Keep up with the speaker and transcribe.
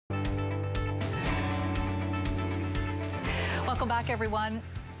Welcome back, everyone.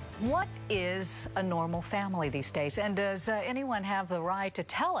 What is a normal family these days? And does anyone have the right to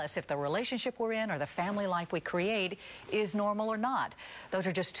tell us if the relationship we're in or the family life we create is normal or not? Those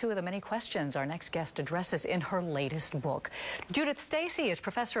are just two of the many questions our next guest addresses in her latest book. Judith Stacey is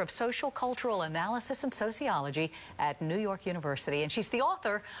professor of social cultural analysis and sociology at New York University, and she's the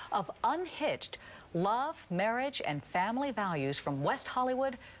author of Unhitched: Love, Marriage, and Family Values from West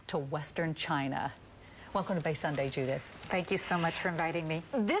Hollywood to Western China. Welcome to Bay Sunday, Judith. Thank you so much for inviting me.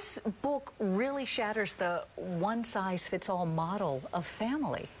 This book really shatters the one-size-fits-all model of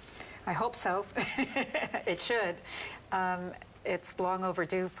family. I hope so. It should. It's long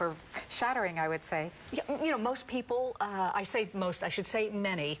overdue for shattering, I would say. You know, most people, I should say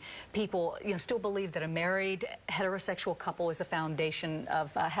many people, still believe that a married heterosexual couple is a foundation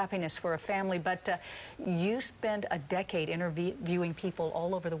of happiness for a family. But you spend a decade interviewing people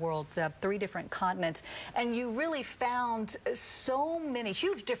all over the world, 3 different continents, and you really found so many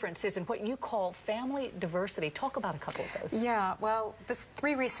huge differences in what you call family diversity. Talk about a couple of those. Yeah, well, this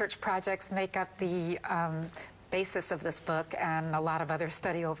 3 research projects make up the basis of this book and a lot of other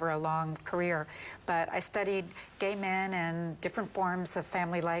study over a long career. But I studied gay men and different forms of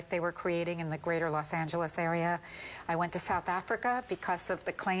family life they were creating in the greater Los Angeles area. I went to South Africa because of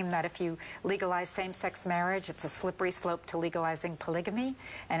the claim that if you legalize same-sex marriage, it's a slippery slope to legalizing polygamy.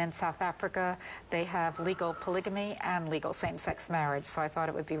 And in South Africa, they have legal polygamy and legal same-sex marriage. So I thought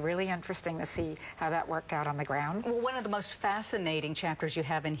it would be really interesting to see how that worked out on the ground. Well, one of the most fascinating chapters you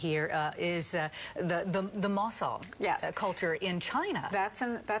have in here is the Mossad culture in China. That's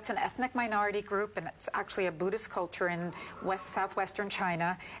an ethnic minority group, and it's actually a Buddhist culture in southwestern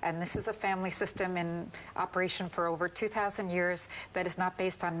China. And this is a family system in operation for over 2,000 years that is not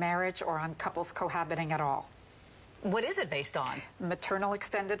based on marriage or on couples cohabiting at all. What is it based on? Maternal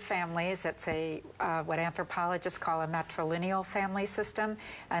extended families. It's what anthropologists call a matrilineal family system,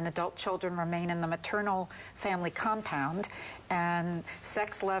 and adult children remain in the maternal family compound. And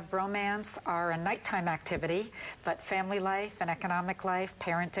sex, love, romance are a nighttime activity, but family life and economic life,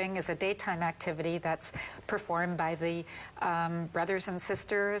 parenting, is a daytime activity that's performed by the brothers and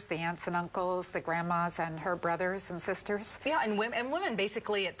sisters, the aunts and uncles, the grandmas and her brothers and sisters. Yeah, and women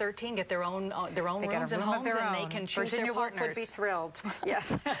basically at 13 get their own rooms and homes, and they can choose Virginia their partners. Woolf would be thrilled.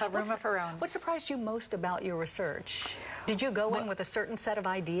 Yes, a room of her own. What surprised you most about your research? Did you go in with a certain set of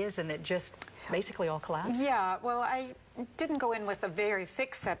ideas and it just basically all collapsed? Yeah, well, I didn't go in with a very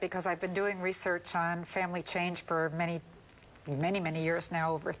fixed set because I've been doing research on family change for many years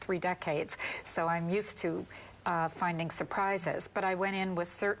now, over 3 decades. So I'm used to finding surprises. But I went in with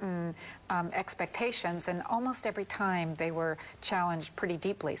certain expectations, and almost every time they were challenged pretty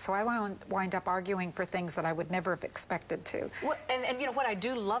deeply. So I wind up arguing for things that I would never have expected to. Well, and you know, what I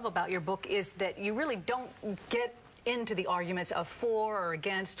do love about your book is that you really don't get into the arguments of for or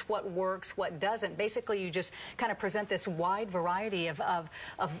against, what works, what doesn't. Basically, you just kind of present this wide variety of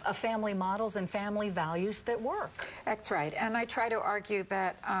family models and family values that work. That's right. And I try to argue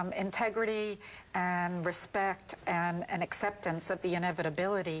that integrity and respect and acceptance of the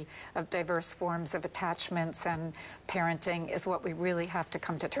inevitability of diverse forms of attachments and parenting is what we really have to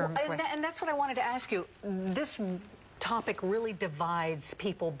come to terms with. And that's what I wanted to ask you. This topic really divides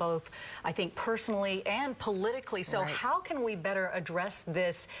people both, I think, personally and politically. So how can we better address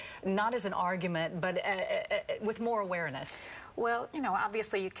this, not as an argument, but with more awareness? Well, you know,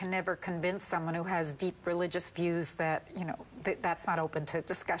 obviously you can never convince someone who has deep religious views that, you know, that's not open to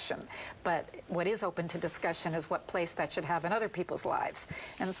discussion. But what is open to discussion is what place that should have in other people's lives.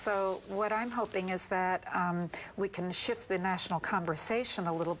 And so what I'm hoping is that we can shift the national conversation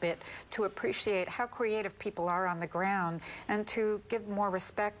a little bit to appreciate how creative people are on the ground and to give more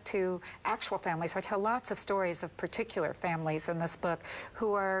respect to actual families. I tell lots of stories of particular families in this book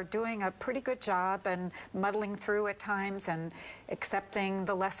who are doing a pretty good job and muddling through at times and accepting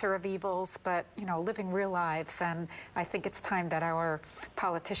the lesser of evils, but, you know, living real lives. And I think it's time that our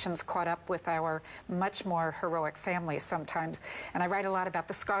politicians caught up with our much more heroic families sometimes. And I write a lot about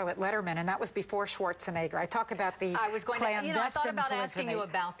the Scarlet Letterman, and that was before Schwarzenegger. I talk about the I was going to, you know, I thought about asking you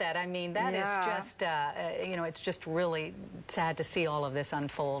about that. I mean, that is just, you know, it's just really sad to see all of this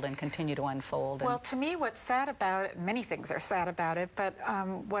unfold and continue to unfold. Well, to me, what's sad about it, many things are sad about it, but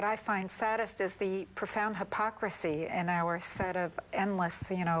what I find saddest is the profound hypocrisy in our set of endless,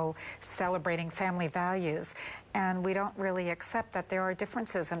 you know, celebrating family values. And we don't really accept that there are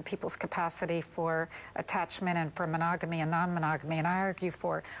differences in people's capacity for attachment and for monogamy and non-monogamy. And I argue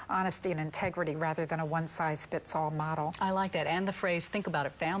for honesty and integrity rather than a one-size-fits-all model. I like that. And the phrase, think about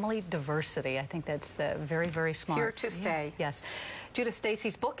it, family diversity. I think that's very, very smart. Here to stay. Yeah. Yes. Judith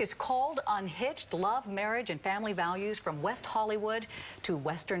Stacey's book is called Unhitched, Love, Marriage, and Family Values from West Hollywood to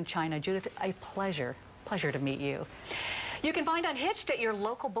Western China. Judith, a pleasure to meet you. You can find Unhitched at your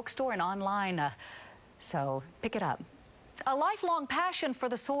local bookstore and online. So pick it up. A lifelong passion for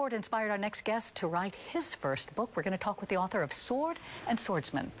the sword inspired our next guest to write his first book. We're going to talk with the author of Sword and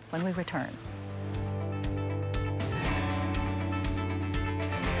Swordsman when we return.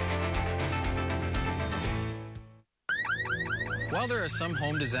 While there are some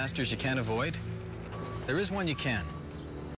home disasters you can't avoid, there is one you can.